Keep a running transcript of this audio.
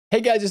Hey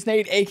guys, it's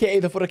Nate,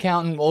 aka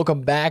TheFutAccountant. Welcome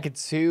back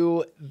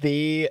to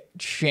the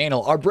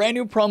channel. Our brand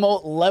new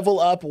promo, Level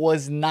Up,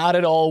 was not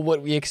at all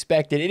what we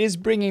expected. It is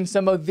bringing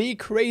some of the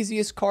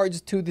craziest cards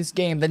to this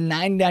game. The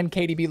 99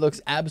 KDB looks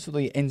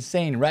absolutely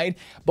insane, right?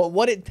 But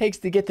what it takes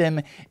to get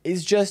them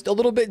is just a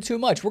little bit too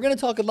much. We're going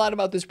to talk a lot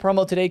about this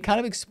promo today, kind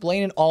of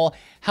explain it all,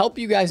 help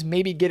you guys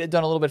maybe get it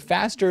done a little bit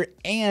faster,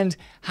 and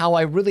how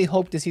I really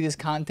hope to see this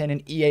content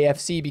in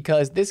EAFC,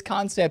 because this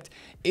concept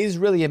is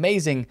really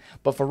amazing.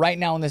 But for right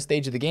now in this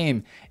stage of the game,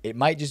 it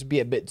might just be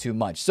a bit too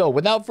much. So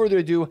without further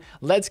ado,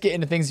 let's get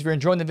into things. If you're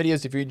enjoying the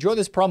videos, if you enjoy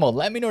this promo,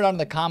 let me know down in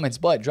the comments,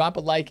 but drop a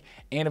like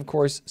and of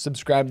course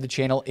subscribe to the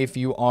channel if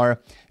you are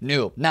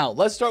new. Now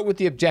let's start with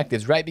the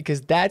objectives, right?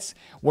 Because that's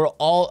where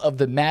all of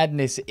the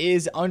madness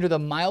is, under the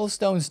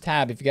milestones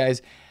tab. If you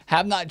guys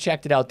have not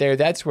checked it out there,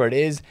 that's where it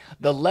is.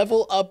 The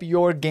Level Up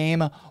Your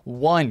Game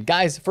 1.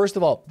 Guys, first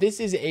of all, this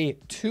is a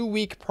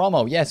 2-week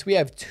promo. Yes, we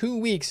have 2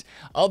 weeks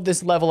of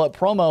this Level Up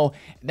promo.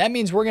 That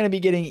means we're going to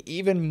be getting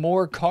even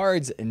more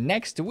cards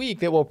next week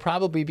that will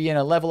probably be in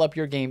a Level Up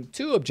Your Game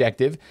 2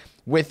 objective,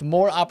 with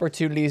more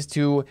opportunities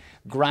to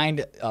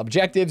grind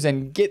objectives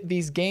and get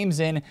these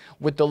games in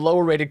with the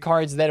lower rated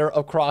cards that are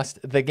across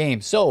the game.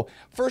 So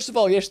first of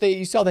all, yesterday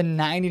you saw the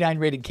 99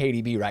 rated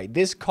KDB, right?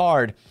 This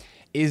card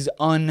is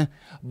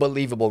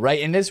unbelievable,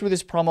 right? And this is where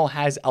this promo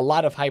has a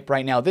lot of hype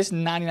right now. This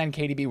 99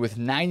 KDB with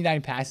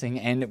 99 passing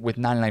and with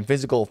 99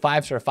 physical,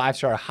 5-star,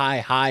 5-star,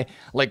 high.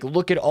 Like,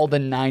 look at all the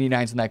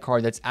 99s in that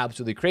card. That's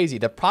absolutely crazy.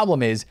 The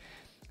problem is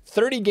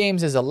 30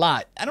 games is a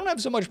lot. I don't have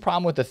so much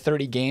problem with the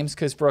 30 games,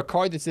 because for a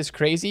card that's this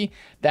crazy,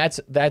 that's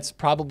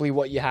probably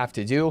what you have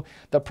to do.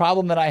 The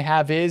problem that I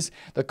have is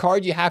the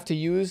card you have to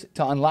use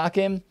to unlock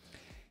him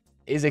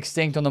is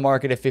extinct on the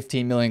market at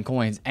 15 million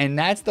coins. And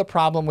that's the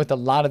problem with a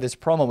lot of this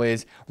promo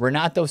is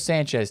Renato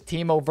Sanchez,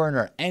 Timo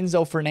Werner,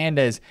 Enzo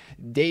Fernandez,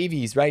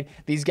 Davies, right?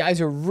 These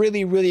guys are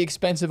really, really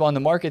expensive on the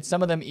market,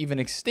 some of them even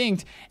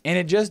extinct, and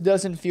it just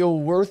doesn't feel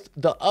worth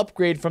the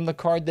upgrade from the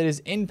card that is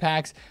in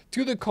packs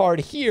to the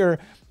card here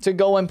to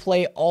go and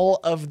play all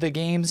of the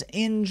games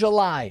in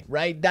July,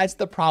 right? That's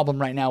the problem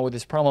right now with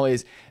this promo.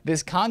 Is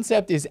this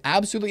concept is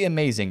absolutely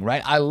amazing,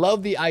 right? I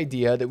love the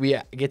idea that we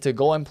get to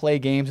go and play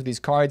games with these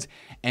cards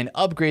and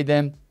upgrade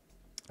them.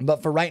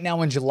 But for right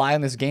now in July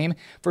on this game,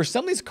 for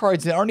some of these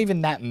cards that aren't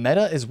even that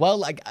meta as well,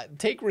 like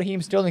take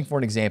Raheem Sterling for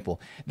an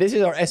example. This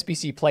is our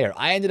SBC player.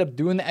 I ended up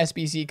doing the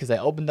SBC because I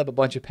opened up a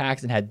bunch of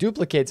packs and had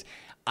duplicates.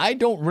 I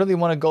don't really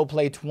want to go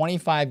play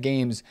 25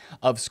 games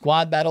of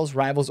squad battles,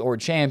 rivals, or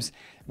champs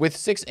with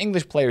 6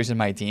 English players in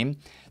my team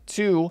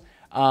to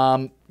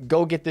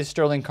go get this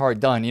Sterling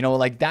card done. You know,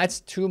 like, that's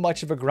too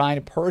much of a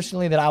grind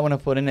personally that I want to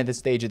put in at this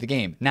stage of the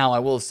game. Now, I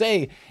will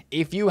say,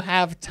 if you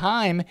have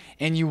time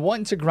and you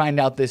want to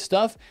grind out this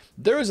stuff,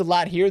 there is a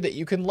lot here that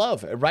you can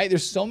love, right?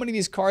 There's so many of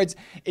these cards.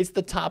 It's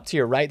the top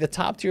tier, right? The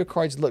top tier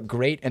cards look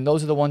great, and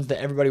those are the ones that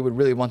everybody would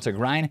really want to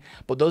grind,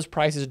 but those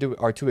prices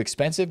are too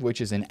expensive, which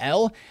is an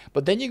L.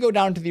 But then you go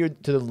down to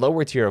the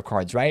lower tier of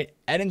cards, right?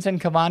 Edinson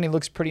Cavani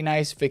looks pretty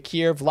nice.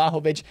 Fekir,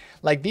 Vlahovic,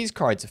 like these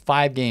cards,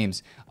 5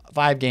 games,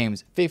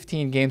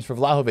 15 games for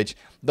Vlahovic.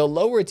 The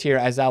lower tier,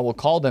 as I will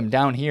call them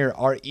down here,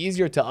 are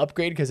easier to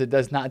upgrade because it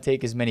does not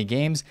take as many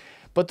games.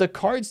 But the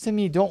cards to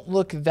me don't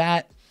look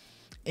that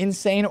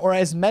insane or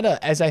as meta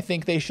as I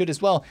think they should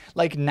as well.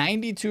 Like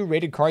 92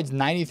 rated cards,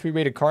 93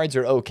 rated cards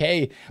are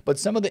okay, but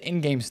some of the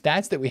in-game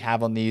stats that we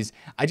have on these,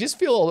 I just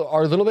feel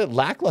are a little bit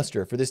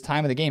lackluster for this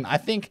time of the game. I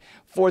think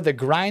for the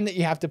grind that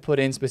you have to put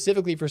in,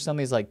 specifically for some of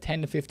these like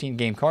 10 to 15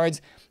 game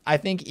cards, I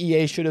think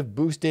EA should have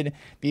boosted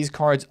these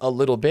cards a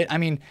little bit. I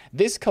mean,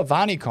 this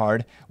Cavani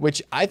card,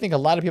 which I think a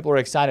lot of people are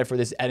excited for,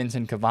 this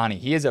Edinson Cavani.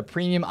 He is a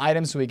premium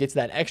item, so he gets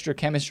that extra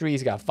chemistry.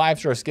 He's got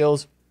 5-star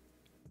skills.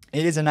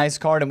 It is a nice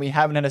card, and we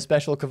haven't had a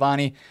special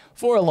Cavani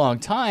for a long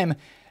time.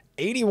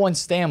 81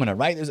 stamina,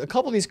 right? There's a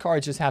couple of these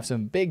cards just have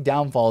some big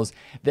downfalls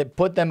that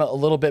put them a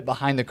little bit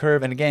behind the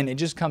curve. And again, it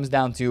just comes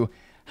down to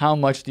how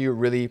much do you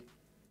really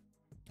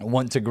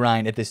want to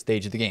grind at this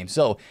stage of the game.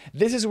 So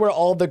this is where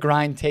all the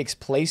grind takes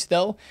place,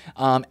 though.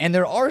 And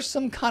there are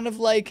some kind of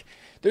like,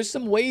 there's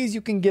some ways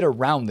you can get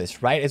around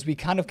this, right? As we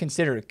kind of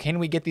consider, can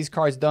we get these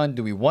cards done?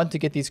 Do we want to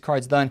get these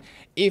cards done?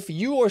 If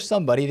you or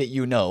somebody that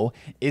you know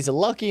is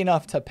lucky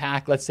enough to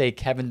pack, let's say,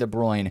 Kevin De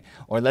Bruyne,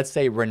 or let's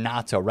say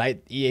Renato,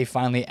 right? EA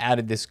finally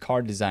added this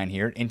card design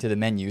here into the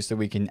menu so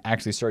we can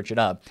actually search it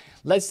up.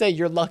 Let's say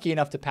you're lucky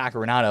enough to pack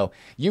Renato.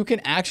 You can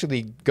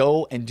actually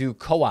go and do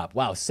co-op.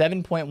 Wow,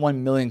 7.1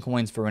 million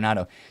coins for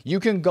Renato. You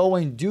can go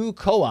and do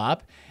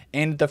co-op,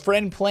 and the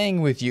friend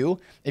playing with you,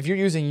 if you're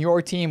using your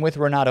team with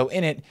Renato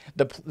in it,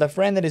 the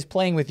friend that is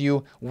playing with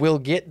you will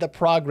get the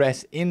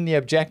progress in the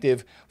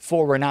objective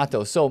for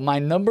Renato. So my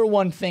number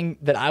one thing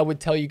that I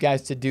would tell you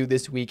guys to do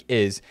this week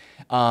is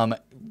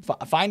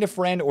find a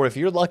friend, or if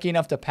you're lucky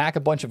enough to pack a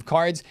bunch of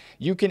cards,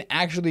 you can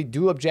actually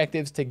do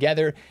objectives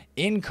together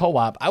in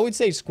co-op. I would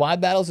say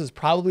squad battles is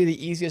probably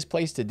the easiest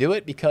place to do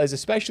it, because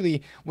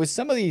especially with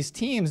some of these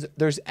teams,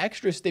 there's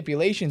extra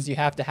stipulations you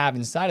have to have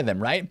inside of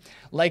them, right?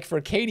 Like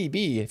for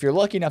KDB, if you're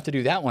lucky enough to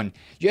do that one,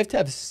 you have to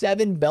have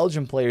 7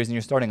 Belgian players in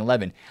your starting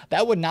 11.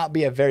 That would not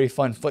be a very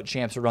fun FUT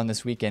Champs to run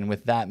this weekend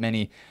with that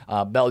many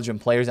Belgian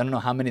players. I don't know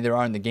how many there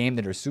are in the game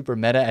that are super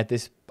meta at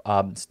this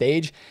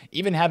stage.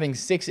 Even having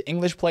 6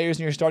 English players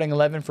in your starting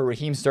 11 for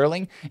Raheem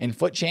Sterling in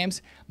FUT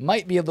Champs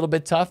might be a little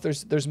bit tough.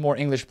 There's more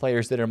English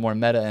players that are more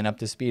meta and up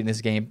to speed in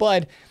this game,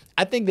 but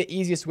I think the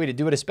easiest way to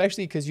do it,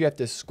 especially because you have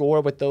to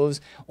score with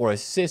those or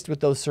assist with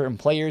those certain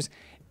players,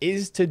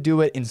 is to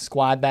do it in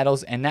squad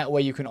battles, and that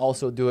way you can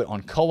also do it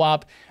on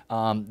co-op.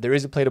 There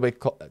is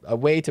a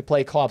way to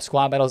play co-op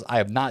squad battles. I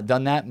have not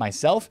done that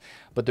myself,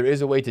 but there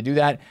is a way to do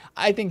that.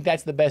 I think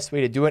that's the best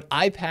way to do it.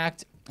 I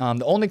packed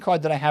the only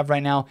card that I have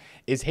right now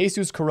is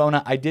Jesus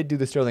Corona. I did do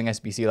the Sterling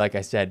SBC, like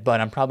I said,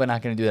 but I'm probably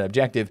not going to do that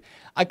objective.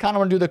 I kind of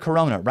want to do the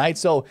Corona, right?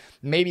 So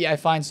maybe I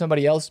find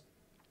somebody else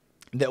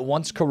that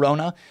wants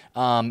Corona,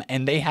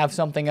 and they have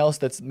something else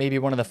that's maybe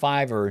one of the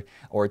 5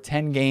 or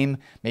 10 game.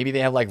 Maybe they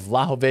have like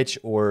Vlahovic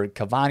or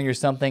Cavani or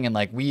something, and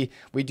like we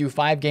do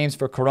 5 games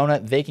for Corona.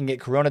 They can get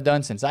Corona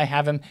done since I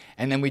have him,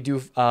 and then we do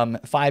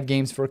 5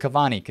 games for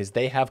Cavani because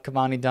they have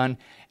Cavani done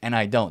and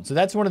I don't. So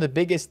that's one of the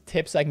biggest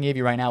tips I can give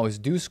you right now, is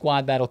do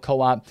squad battle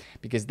co-op,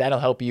 because that'll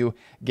help you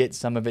get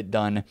some of it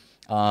done,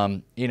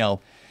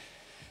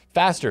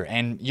 faster,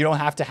 and you don't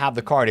have to have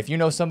the card. If you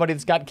know somebody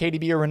that's got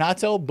KDB or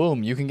Renato,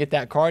 boom, you can get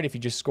that card if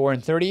you just score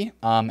in 30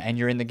 and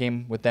you're in the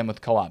game with them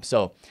with co-op.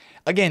 So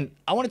again,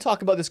 I want to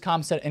talk about this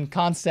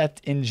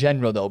concept in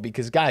general though,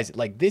 because guys,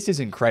 like, this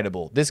is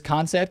incredible. This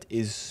concept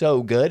is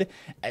so good.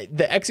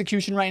 The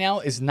execution right now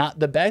is not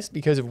the best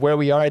because of where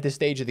we are at this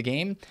stage of the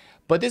game.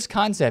 But this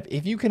concept,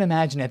 if you can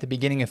imagine at the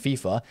beginning of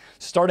FIFA,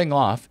 starting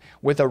off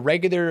with a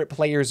regular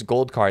player's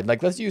gold card,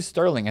 like let's use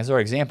Sterling as our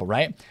example,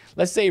 right?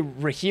 Let's say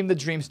Raheem the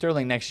Dream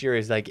Sterling next year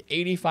is like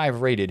 85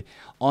 rated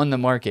on the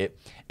market,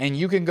 and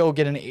you can go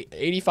get an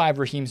 85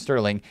 Raheem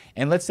Sterling,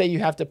 and let's say you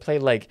have to play,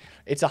 like,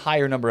 it's a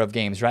higher number of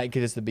games, right?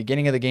 Because it's the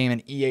beginning of the game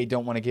and EA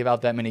don't want to give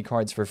out that many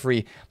cards for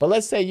free. But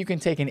let's say you can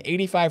take an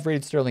 85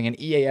 rated Sterling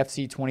in EA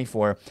FC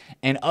 24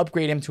 and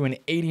upgrade him to an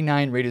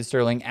 89 rated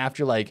Sterling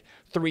after like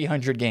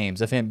 300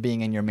 games of him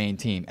being in your main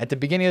team. At the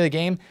beginning of the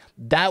game,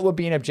 that would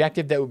be an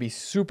objective that would be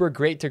super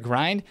great to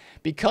grind,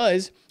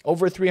 because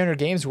over 300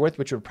 games worth,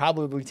 which would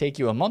probably take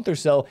you a month or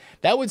so,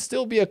 that would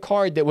still be a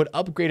card that would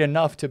upgrade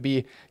enough to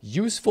be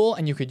useful,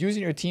 and you could use it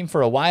in your team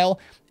for a while,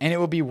 and it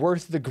would be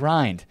worth the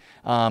grind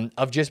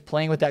of just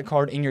playing with that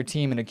card in your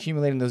team and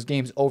accumulating those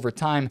games over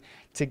time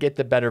to get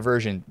the better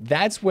version.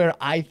 That's where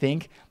I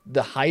think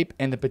the hype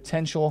and the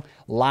potential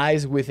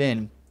lies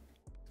within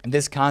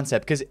this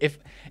concept. Because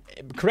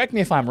correct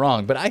me if I'm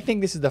wrong, but I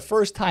think this is the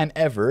first time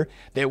ever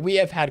that we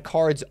have had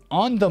cards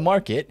on the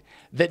market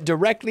that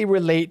directly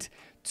relate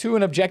to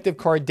an objective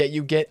card that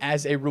you get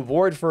as a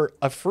reward for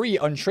a free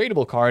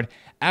untradeable card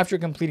after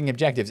completing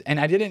objectives. And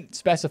I didn't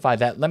specify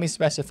that. Let me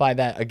specify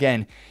that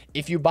again.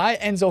 If you buy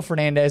Enzo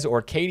Fernandez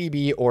or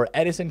KDB or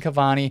Edison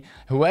Cavani,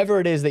 whoever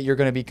it is that you're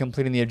going to be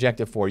completing the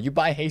objective for, you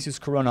buy Jesus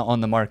Corona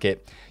on the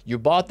market, you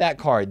bought that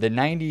card, the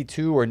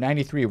 92 or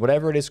 93,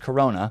 whatever it is,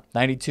 Corona,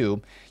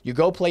 92, you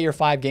go play your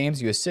 5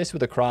 games, you assist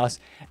with a cross,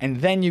 and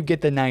then you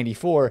get the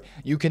 94,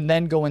 you can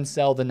then go and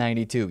sell the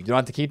 92. You don't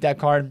have to keep that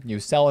card, you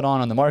sell it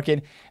on the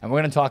market, and we're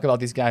going to talk about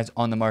these guys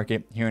on the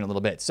market here in a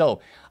little bit.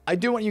 So I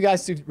do want you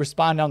guys to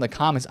respond down in the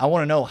comments. I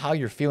want to know how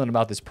you're feeling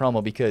about this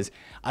promo, because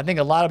I think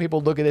a lot of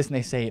people look at this and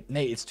they say,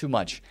 Nate, it's too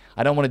much.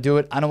 I don't want to do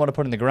it. I don't want to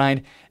put in the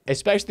grind,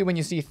 especially when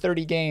you see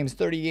 30 games,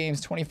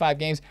 25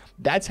 games.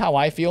 That's how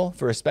I feel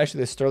for especially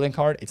the Sterling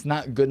card. It's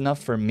not good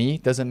enough for me.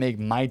 It doesn't make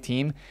my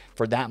team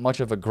for that much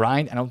of a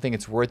grind. I don't think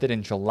it's worth it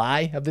in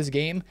July of this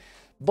game.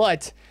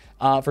 But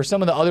for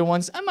some of the other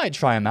ones, I might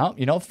try them out.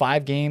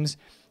 5 games.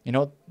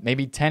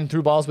 Maybe 10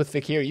 through balls with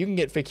Fekir. You can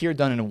get Fekir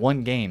done in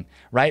 1 game,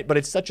 right? But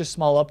it's such a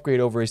small upgrade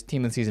over his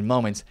team of the season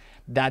moments.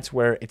 That's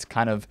where it's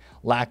kind of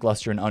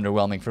lackluster and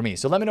underwhelming for me.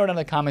 So let me know down in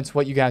the comments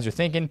what you guys are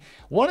thinking.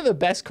 One of the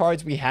best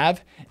cards we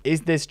have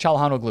is this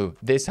Çalhanoğlu.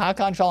 This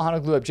Hakan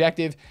Çalhanoğlu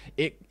objective.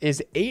 It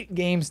is 8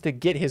 games to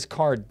get his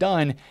card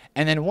done.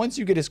 And then once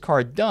you get his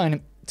card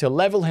done, to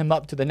level him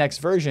up to the next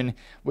version,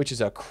 which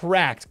is a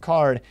cracked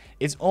card,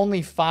 it's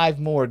only 5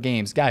 more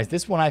games. Guys,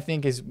 this one I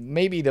think is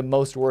maybe the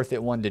most worth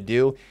it one to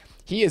do.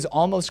 He is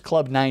almost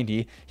club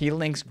 90. He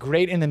links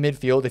great in the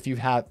midfield if you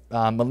have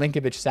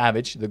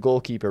Milinkovic-Savic, the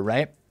goalkeeper,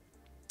 right?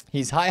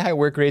 He's high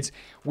work rates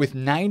with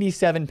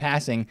 97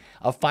 passing,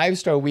 a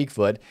 5-star weak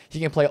foot.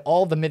 He can play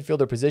all the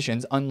midfielder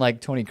positions,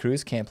 unlike Toni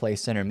Kroos, can't play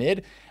center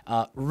mid.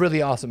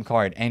 Really awesome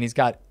card. And he's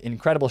got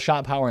incredible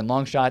shot power and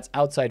long shots,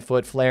 outside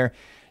foot, flair.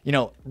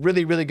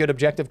 Really, really good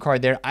objective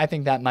card there. I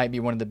think that might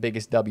be one of the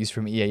biggest W's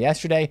from EA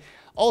yesterday.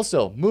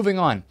 Also, moving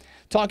on,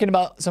 talking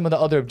about some of the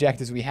other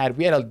objectives we had.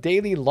 We had a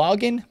daily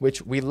login,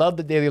 which we love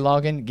the daily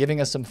login,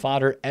 giving us some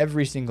fodder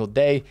every single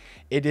day.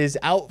 It is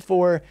out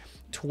for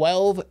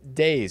 12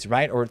 days,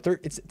 right? Or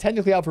it's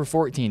technically out for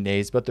 14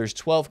 days, but there's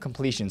 12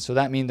 completions. So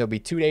that means there'll be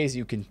 2 days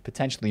you can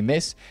potentially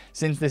miss,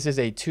 since this is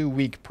a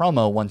 2-week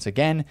promo once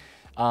again,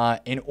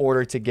 in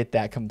order to get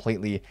that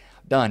completely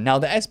done. Now,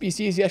 the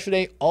SBCs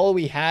yesterday, all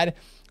we had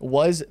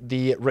was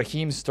the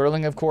Raheem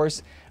Sterling, of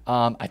course.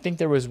 I think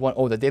there was one,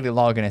 the daily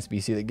login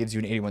SBC that gives you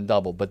an 81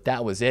 double, but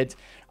that was it.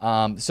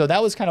 So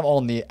that was kind of all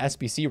in the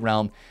SBC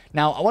realm.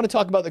 Now, I want to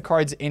talk about the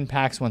cards in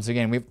packs once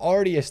again. We've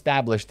already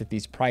established that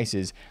these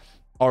prices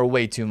are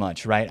way too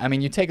much, right? I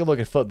mean, you take a look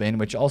at Footbin,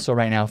 which also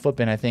right now,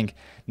 Footbin, I think,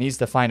 needs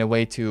to find a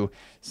way to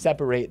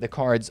separate the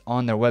cards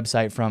on their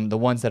website from the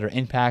ones that are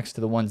in packs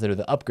to the ones that are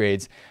the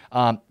upgrades.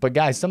 But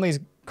guys, some of these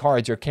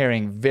cards are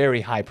carrying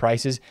very high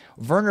prices.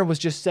 Werner was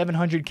just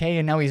 700K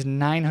and now he's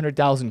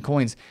 900,000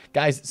 coins.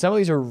 Guys, some of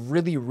these are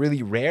really,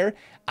 really rare.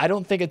 I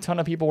don't think a ton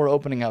of people were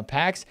opening up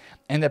packs,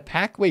 and the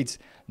pack weight's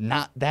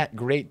not that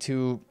great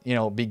to,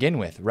 begin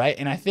with, right?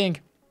 And I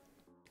think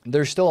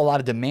there's still a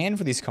lot of demand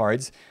for these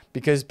cards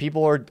because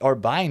people are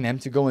buying them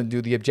to go and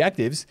do the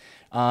objectives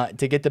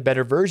to get the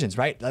better versions,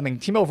 right? I mean,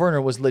 Timo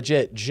Werner was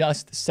legit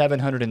just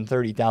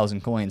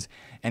 730,000 coins,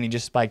 and he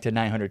just spiked to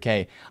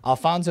 900K.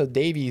 Alphonso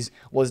Davies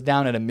was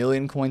down at 1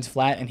 million coins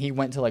flat, and he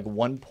went to like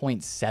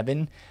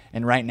 1.7,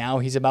 and right now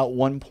he's about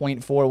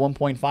 1.4,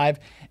 1.5.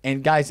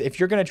 And guys, if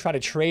you're going to try to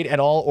trade at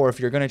all, or if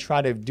you're going to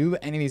try to do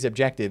any of these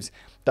objectives,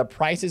 the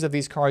prices of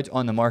these cards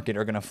on the market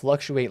are going to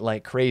fluctuate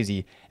like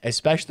crazy,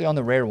 especially on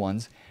the rare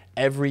ones,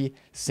 every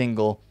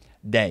single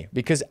day,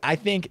 because I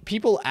think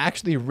people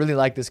actually really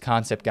like this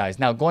concept, guys.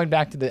 Now, going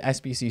back to the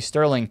SBC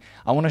Sterling,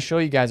 I want to show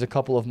you guys a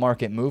couple of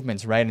market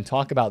movements, right, and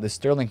talk about this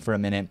Sterling for a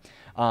minute.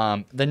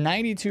 The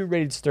 92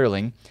 rated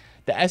Sterling,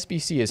 the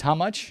SBC is how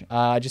much?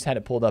 I just had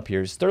it pulled up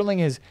here.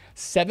 Sterling is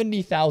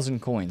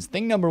 70,000 coins.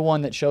 Thing number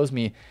one that shows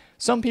me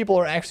some people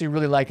are actually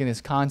really liking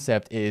this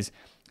concept is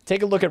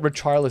take a look at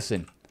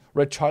Richarlison.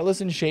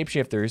 Richarlison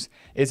Shapeshifters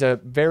is a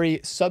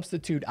very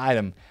substitute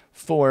item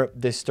for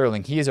this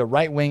Sterling. He is a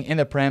right wing in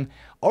the Prem,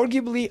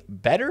 arguably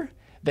better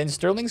than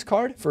Sterling's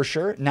card for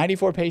sure.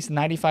 94 pace,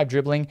 95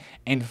 dribbling,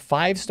 and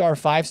 5-star,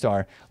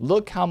 5-star.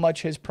 Look how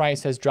much his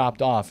price has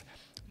dropped off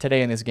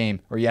today in this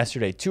game, or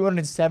yesterday.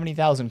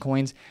 270,000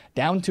 coins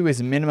down to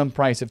his minimum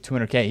price of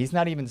 200K. He's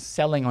not even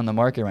selling on the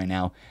market right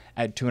now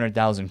at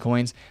 200,000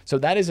 coins. So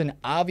that is an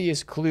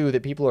obvious clue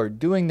that people are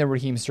doing the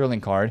Raheem Sterling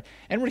card.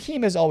 And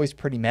Raheem is always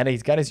pretty meta.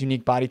 He's got his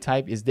unique body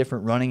type, his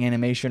different running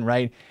animation,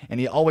 right? And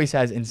he always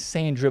has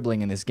insane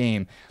dribbling in this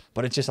game.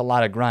 But it's just a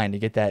lot of grind to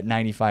get that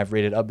 95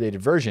 rated updated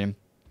version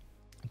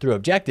through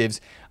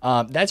objectives.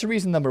 That's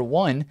reason number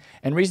one.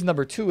 And reason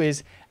number two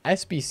is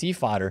SBC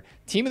fodder.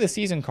 Team of the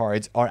season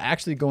cards are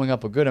actually going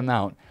up a good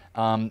amount.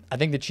 I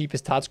think the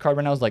cheapest TOTS card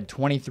right now is like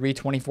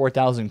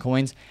 24,000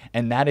 coins,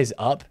 and that is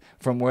up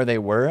from where they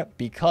were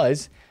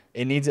because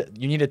you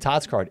need a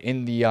TOTS card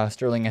in the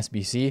Sterling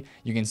SBC.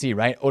 You can see,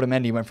 right?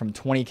 Otamendi went from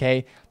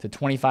 20K to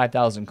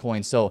 25,000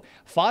 coins. So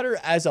fodder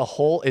as a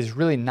whole is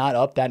really not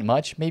up that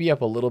much. Maybe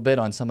up a little bit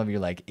on some of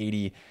your like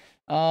 80.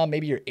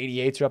 Maybe your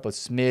 88s are up a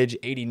smidge,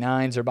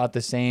 89s are about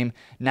the same,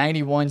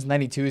 91s,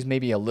 92s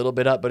maybe a little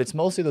bit up, but it's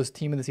mostly those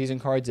team of the season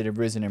cards that have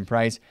risen in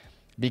price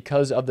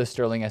because of the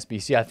Sterling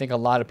SBC. I think a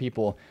lot of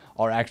people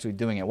are actually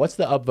doing it. What's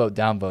the upvote,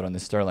 downvote on the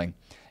Sterling?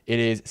 It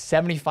is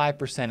 75%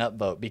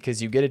 upvote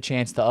because you get a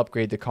chance to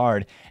upgrade the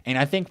card, and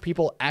I think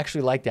people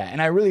actually like that.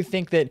 And I really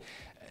think that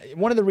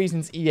one of the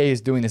reasons EA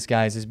is doing this,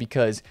 guys, is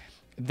because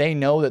they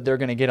know that they're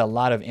going to get a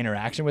lot of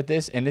interaction with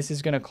this, and this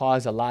is going to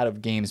cause a lot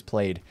of games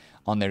played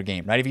on their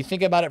game, right? If you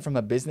think about it from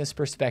a business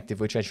perspective,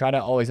 which I try to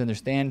always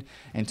understand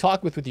and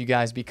talk with you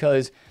guys,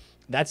 because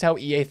that's how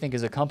EA think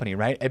as a company,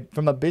 right?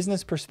 From a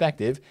business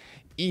perspective,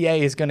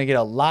 EA is going to get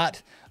a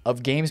lot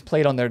of games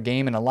played on their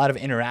game and a lot of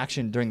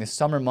interaction during the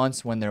summer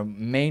months when there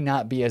may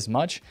not be as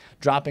much,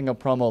 dropping a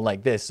promo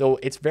like this. So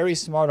it's very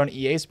smart on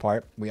EA's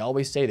part. We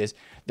always say this.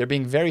 They're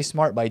being very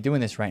smart by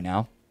doing this right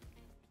now,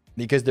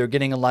 because they're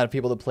getting a lot of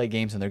people to play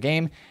games in their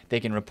game. They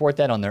can report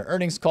that on their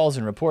earnings calls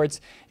and reports,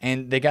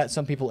 and they got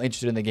some people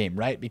interested in the game,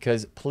 right?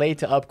 Because play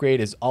to upgrade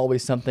is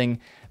always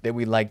something that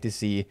we like to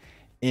see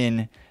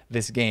in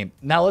this game.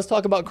 Now let's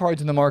talk about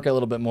cards in the market a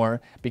little bit more,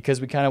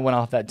 because we kind of went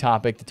off that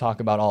topic to talk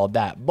about all of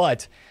that.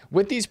 But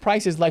with these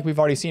prices, like we've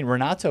already seen,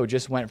 Renato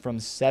just went from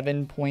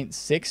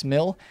 7.6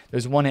 mil.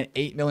 There's one at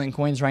 8 million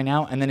coins right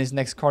now, and then his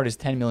next card is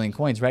 10 million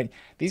coins, right?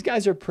 These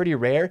guys are pretty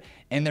rare,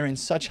 and they're in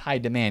such high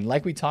demand.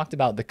 Like we talked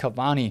about, the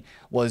Cavani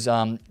was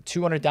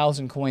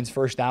 200,000 coins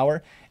first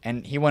hour,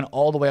 and he went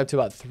all the way up to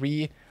about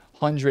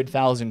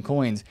 300,000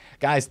 coins.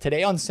 Guys,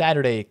 today on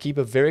Saturday, keep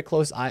a very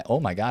close eye. Oh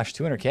my gosh,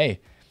 200K.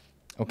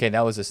 Okay,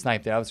 that was a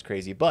snipe there. That was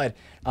crazy. But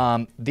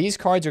these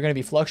cards are going to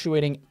be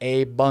fluctuating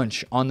a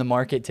bunch on the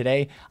market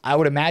today. I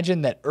would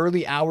imagine that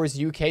early hours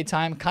UK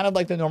time, kind of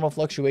like the normal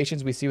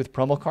fluctuations we see with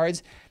promo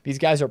cards, these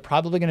guys are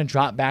probably going to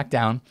drop back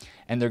down.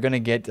 and they're going to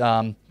get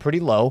pretty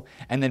low.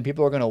 And then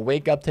people are going to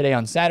wake up today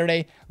on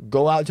Saturday,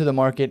 go out to the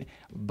market,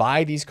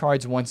 buy these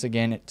cards once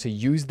again to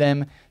use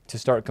them to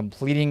start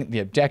completing the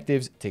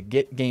objectives, to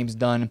get games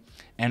done,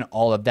 and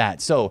all of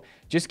that. So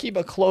just keep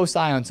a close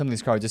eye on some of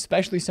these cards,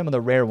 especially some of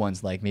the rare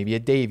ones like maybe a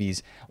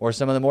Davies, or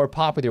some of the more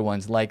popular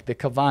ones like the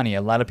Cavani.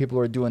 A lot of people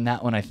are doing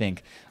that one, I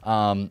think.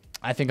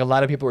 I think a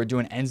lot of people are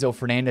doing Enzo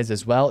Fernandez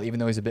as well, even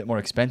though he's a bit more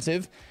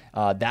expensive.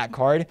 That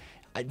card.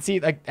 I see,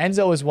 like,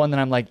 Enzo is one that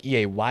I'm like,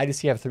 EA, why does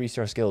he have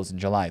 3-star skills in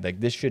July?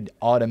 Like, this should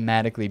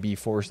automatically be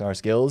 4-star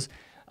skills.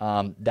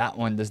 That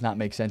one does not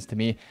make sense to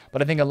me.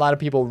 But I think a lot of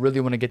people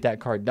really want to get that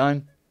card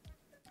done.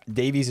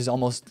 Davies is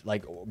almost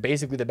like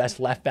basically the best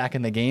left back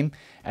in the game,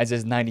 as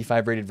his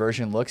 95 rated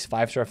version looks.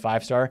 5-star,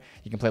 5-star.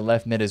 You can play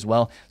left mid as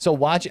well. So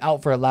watch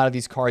out for a lot of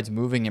these cards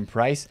moving in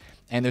price.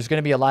 And there's going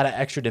to be a lot of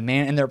extra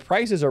demand. And their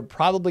prices are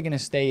probably going to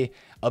stay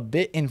a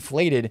bit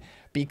inflated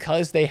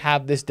because they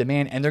have this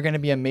demand. And they're going to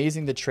be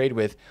amazing to trade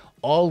with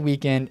all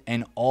weekend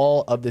and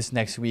all of this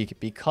next week,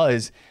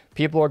 because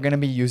people are going to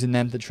be using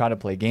them to try to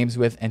play games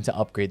with and to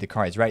upgrade the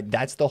cards, right?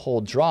 That's the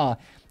whole draw.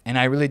 And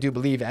I really do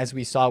believe, as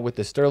we saw with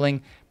the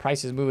Sterling,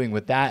 prices moving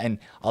with that, and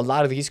a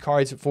lot of these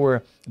cards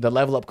for the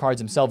level up cards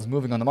themselves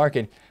moving on the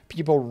market,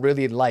 people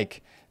really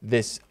like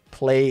this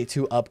play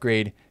to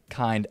upgrade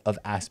kind of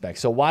aspect.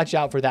 So watch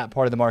out for that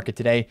part of the market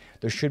today.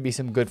 There should be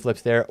some good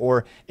flips there.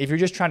 Or if you're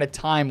just trying to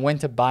time when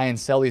to buy and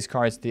sell these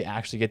cards to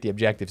actually get the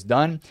objectives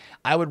done,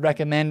 I would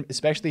recommend,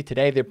 especially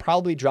today, they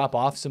probably drop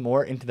off some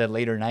more into the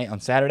later night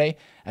on Saturday,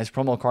 as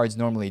promo cards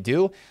normally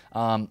do.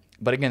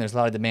 But again, there's a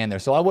lot of demand there.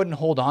 So I wouldn't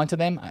hold on to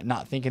them,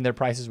 not thinking their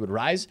prices would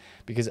rise,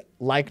 because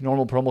like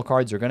normal promo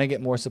cards, they're going to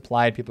get more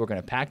supplied. People are going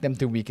to pack them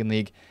through Weekend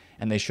League,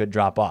 and they should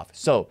drop off.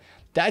 So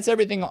that's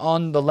everything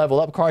on the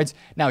level up cards.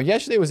 Now,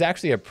 yesterday was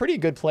actually a pretty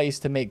good place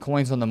to make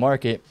coins on the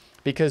market,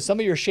 because some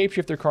of your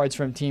shapeshifter cards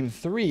from Team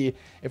 3,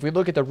 if we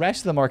look at the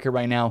rest of the market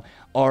right now,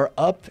 are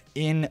up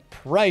in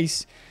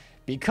price,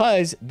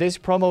 because this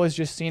promo is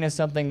just seen as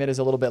something that is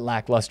a little bit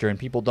lackluster and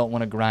people don't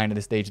want to grind at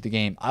this stage of the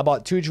game. I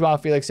bought 2 Joao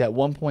Felix at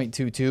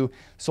 1.22,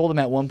 sold them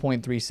at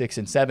 1.36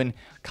 and 7.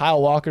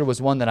 Kyle Walker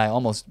was one that I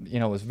almost,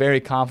 was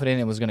very confident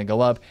it was going to go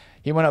up.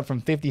 He went up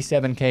from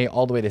 57K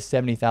all the way to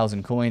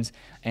 70,000 coins,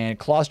 and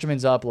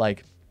Klosterman's up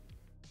like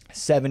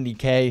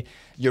 70K.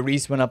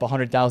 Lloris went up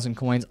 100,000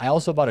 coins. I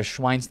also bought a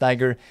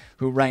Schweinsteiger,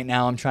 who right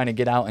now I'm trying to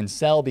get out and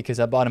sell because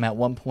I bought him at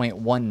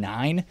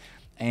 1.19,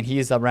 and he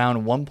is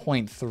around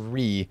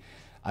 1.3,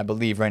 I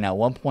believe, right now.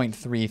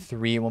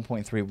 1.33,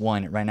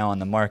 1.31 right now on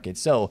the market.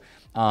 So,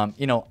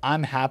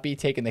 I'm happy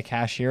taking the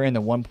cash here in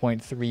the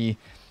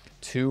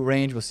 1.32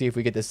 range. We'll see if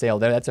we get the sale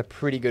there. That's a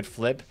pretty good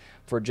flip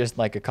for just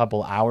like a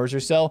couple hours or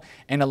so.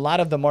 And a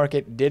lot of the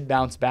market did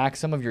bounce back.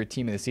 Some of your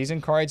team of the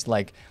season cards,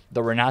 like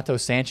the Renato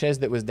Sanchez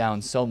that was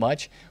down so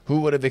much.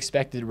 Who would have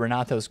expected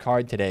Renato's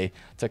card today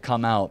to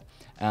come out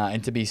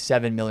and to be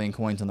 7 million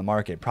coins on the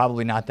market?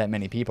 Probably not that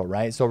many people,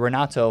 right? So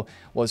Renato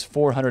was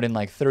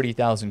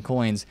 430,000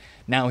 coins.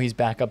 Now he's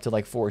back up to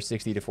like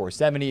 460 to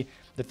 470.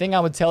 The thing I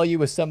would tell you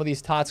with some of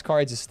these TOTS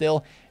cards is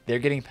still, they're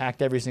getting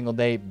packed every single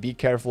day. Be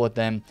careful with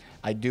them.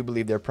 I do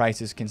believe their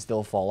prices can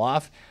still fall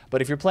off.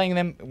 But if you're playing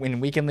them in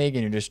Weekend League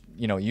and you're just,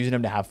 using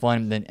them to have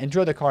fun, then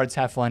enjoy the cards,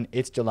 have fun.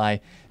 It's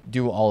July.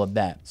 Do all of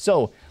that.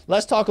 So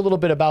let's talk a little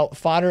bit about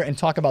fodder and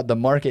talk about the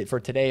market for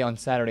today on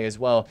Saturday as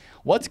well.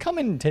 What's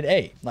coming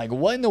today? Like,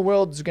 what in the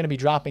world is going to be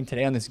dropping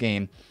today on this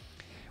game?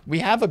 We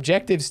have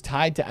objectives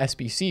tied to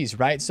SBCs,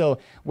 right? So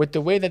with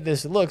the way that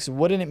this looks,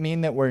 wouldn't it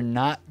mean that we're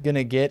not going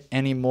to get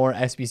any more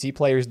SBC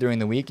players during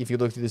the week if you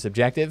look through this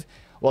objective?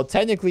 Well,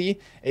 technically,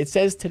 it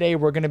says today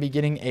we're going to be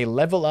getting a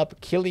level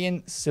up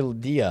Kylian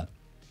Sildia,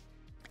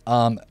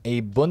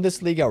 a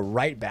Bundesliga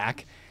right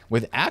back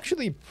with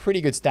actually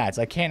pretty good stats.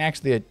 I can't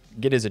actually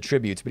get his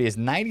attributes, but he has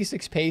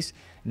 96 pace,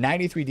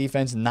 93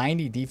 defense,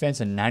 90 defense,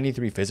 and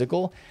 93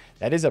 physical.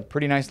 That is a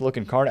pretty nice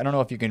looking card. I don't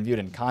know if you can view it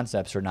in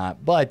concepts or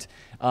not, but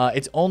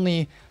it's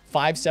only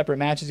 5 separate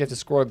matches. You have to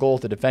score a goal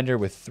with the defender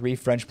with 3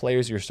 French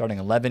players. You're starting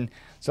 11,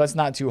 so that's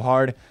not too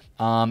hard.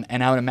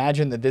 And I would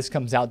imagine that this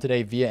comes out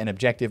today via an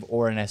objective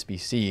or an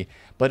SBC.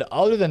 But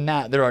other than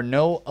that, there are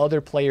no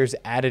other players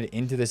added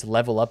into this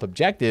level up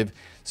objective.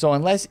 So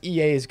unless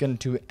EA is going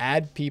to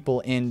add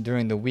people in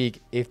during the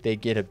week if they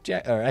get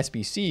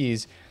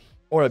SBCs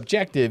or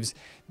objectives,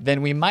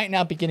 then we might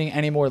not be getting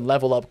any more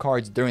level up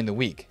cards during the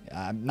week.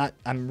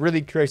 I'm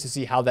really curious to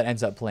see how that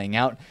ends up playing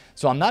out.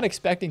 So I'm not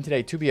expecting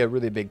today to be a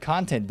really big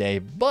content day,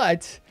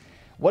 but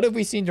what have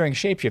we seen during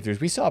Shapeshifters?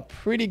 We saw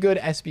pretty good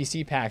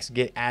SBC packs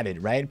get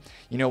added, right?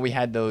 We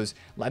had those,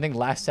 I think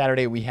last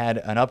Saturday we had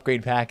an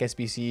upgrade pack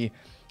SBC.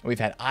 We've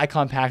had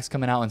icon packs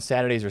coming out on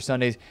Saturdays or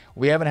Sundays.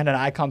 We haven't had an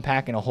icon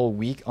pack in a whole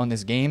week on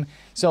this game.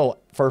 So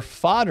for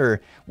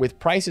fodder, with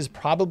prices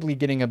probably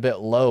getting a bit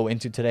low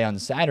into today on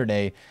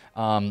Saturday,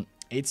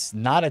 it's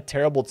not a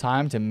terrible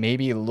time to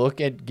maybe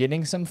look at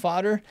getting some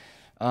fodder.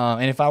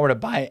 And if I were to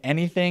buy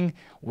anything,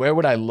 where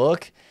would I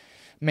look?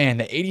 Man,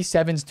 the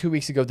 87s 2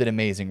 weeks ago did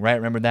amazing, right?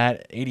 Remember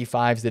that?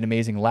 85s did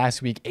amazing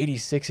last week.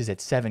 86s at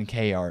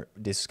 7K are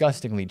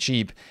disgustingly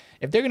cheap.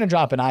 If they're going to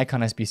drop an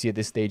icon SBC at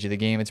this stage of the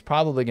game, it's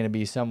probably going to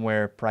be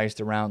somewhere priced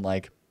around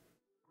like,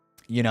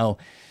 you know,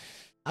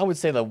 I would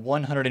say the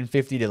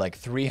 150 to like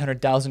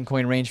 300,000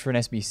 coin range for an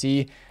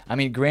SBC. I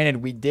mean, granted,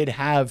 we did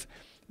have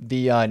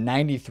the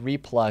 93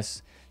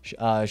 plus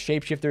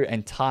Shapeshifter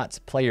and Tots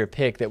player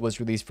pick that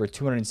was released for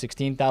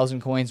 216,000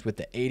 coins with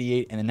the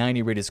 88 and the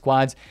 90 rated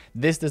squads.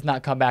 This does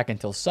not come back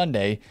until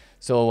Sunday.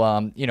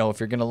 So, you know, if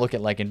you're going to look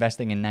at like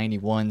investing in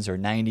 91s or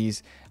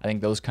 90s, I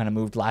think those kind of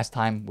moved last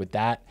time with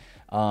that.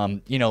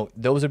 You know,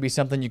 those would be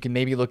something you can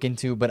maybe look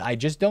into, but I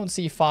just don't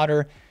see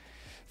fodder.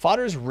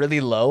 Fodder is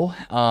really low,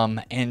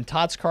 and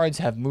Tots cards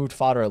have moved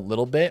fodder a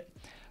little bit,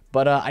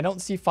 but I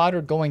don't see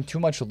fodder going too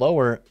much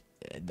lower.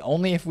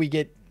 Only if we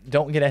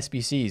don't get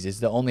SBCs is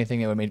the only thing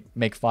that would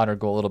make fodder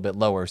go a little bit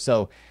lower.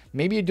 So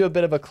maybe you do a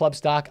bit of a club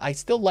stock. I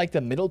still like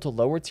the middle to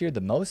lower tier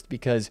the most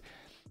because,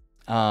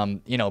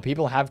 you know,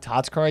 people have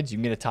Tots cards. You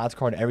can get a Tots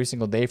card every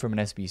single day from an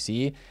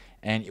SBC,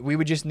 and we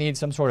would just need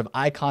some sort of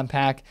icon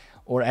pack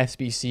or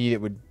SBC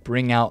that would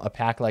bring out a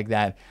pack like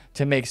that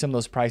to make some of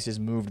those prices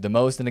move the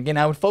most. And again,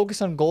 I would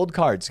focus on gold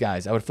cards,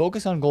 guys. I would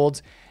focus on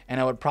golds, and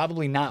I would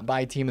probably not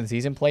buy team of the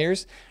season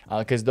players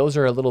because those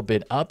are a little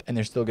bit up and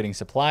they're still getting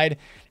supplied.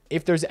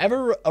 If there's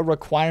ever a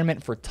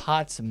requirement for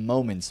Tots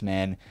Moments,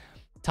 man,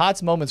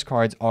 Tots Moments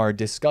cards are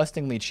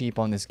disgustingly cheap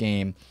on this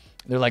game.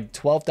 They're like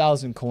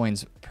 12,000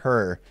 coins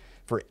per.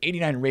 For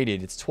 89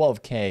 rated, it's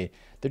 12K.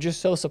 They're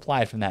just so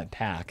supplied from that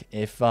pack.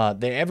 If there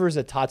ever is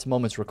a Tots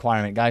Moments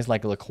requirement, guys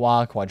like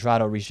Lacroix,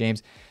 Quadrado, Reece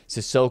James,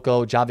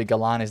 Sissoko, Javi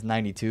Galanes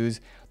 92s,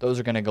 those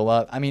are going to go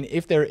up. I mean,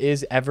 if there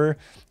is ever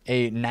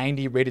a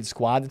 90 rated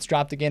squad that's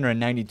dropped again or a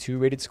 92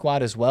 rated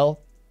squad as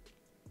well,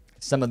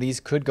 some of these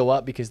could go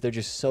up because they're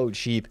just so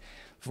cheap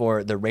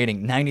for the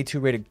rating. 92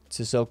 rated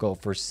Sissoko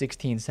for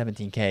 16,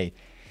 17K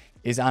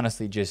is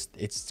honestly just,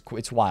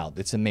 it's wild.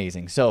 It's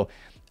amazing. So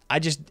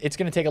it's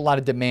going to take a lot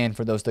of demand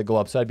for those to go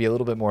up. So I'd be a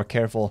little bit more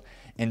careful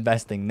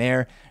investing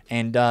there.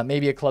 And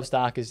maybe a club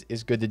stock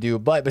is good to do.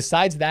 But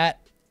besides that,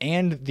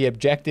 and the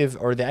objective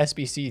or the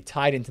SBC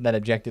tied into that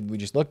objective we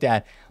just looked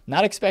at,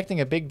 not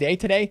expecting a big day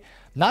today.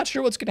 Not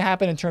sure what's going to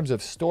happen in terms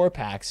of store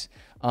packs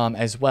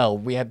as well.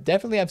 We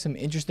definitely have some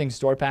interesting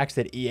store packs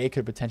that EA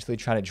could potentially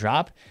try to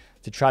drop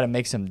to try to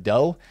make some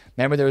dough.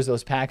 Remember, there was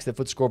those packs that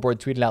Foot Scoreboard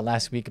tweeted out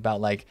last week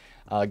about like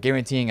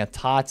guaranteeing a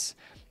Tots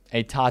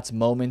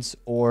Moments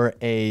or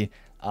a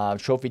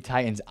Trophy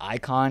Titans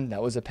icon.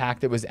 That was a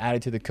pack that was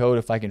added to the code.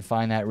 If I can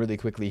find that really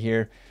quickly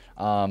here.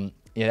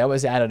 Yeah, that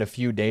was added a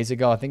few days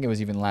ago. I think it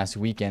was even last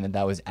weekend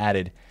that was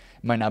added.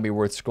 It might not be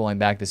worth scrolling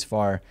back this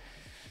far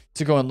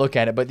to go and look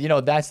at it. But, you know,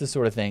 that's the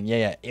sort of thing.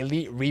 Yeah.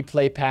 Elite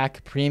Replay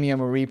Pack, Premium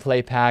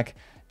Replay Pack.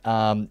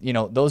 You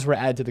know, those were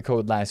added to the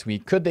code last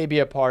week. Could they be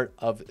a part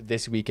of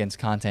this weekend's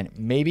content?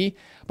 Maybe.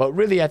 But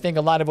really, I think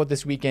a lot of what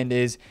this weekend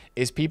is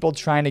people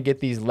trying to get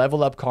these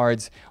level up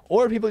cards,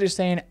 or people just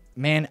saying,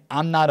 man,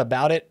 I'm not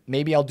about it.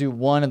 Maybe I'll do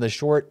one of the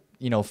short,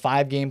 you know,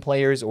 5-game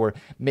players, or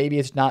maybe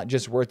it's not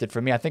just worth it for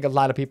me. I think a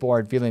lot of people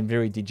are feeling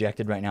very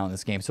dejected right now in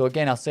this game. So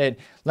again, I'll say it.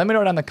 Let me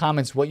know down in the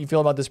comments what you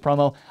feel about this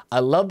promo. I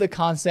love the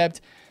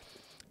concept,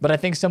 but I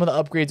think some of the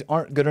upgrades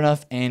aren't good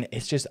enough, and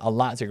it's just a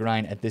lot to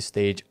grind at this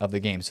stage of the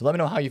game. So let me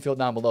know how you feel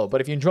down below. But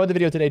if you enjoyed the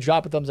video today,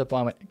 drop a thumbs up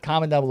on it.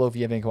 Comment down below if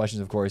you have any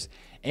questions, of course,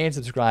 and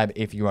subscribe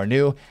if you are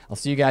new. I'll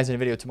see you guys in a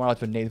video tomorrow.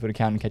 It's been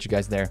TheFutAccountant. Catch you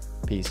guys there.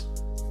 Peace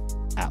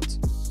out.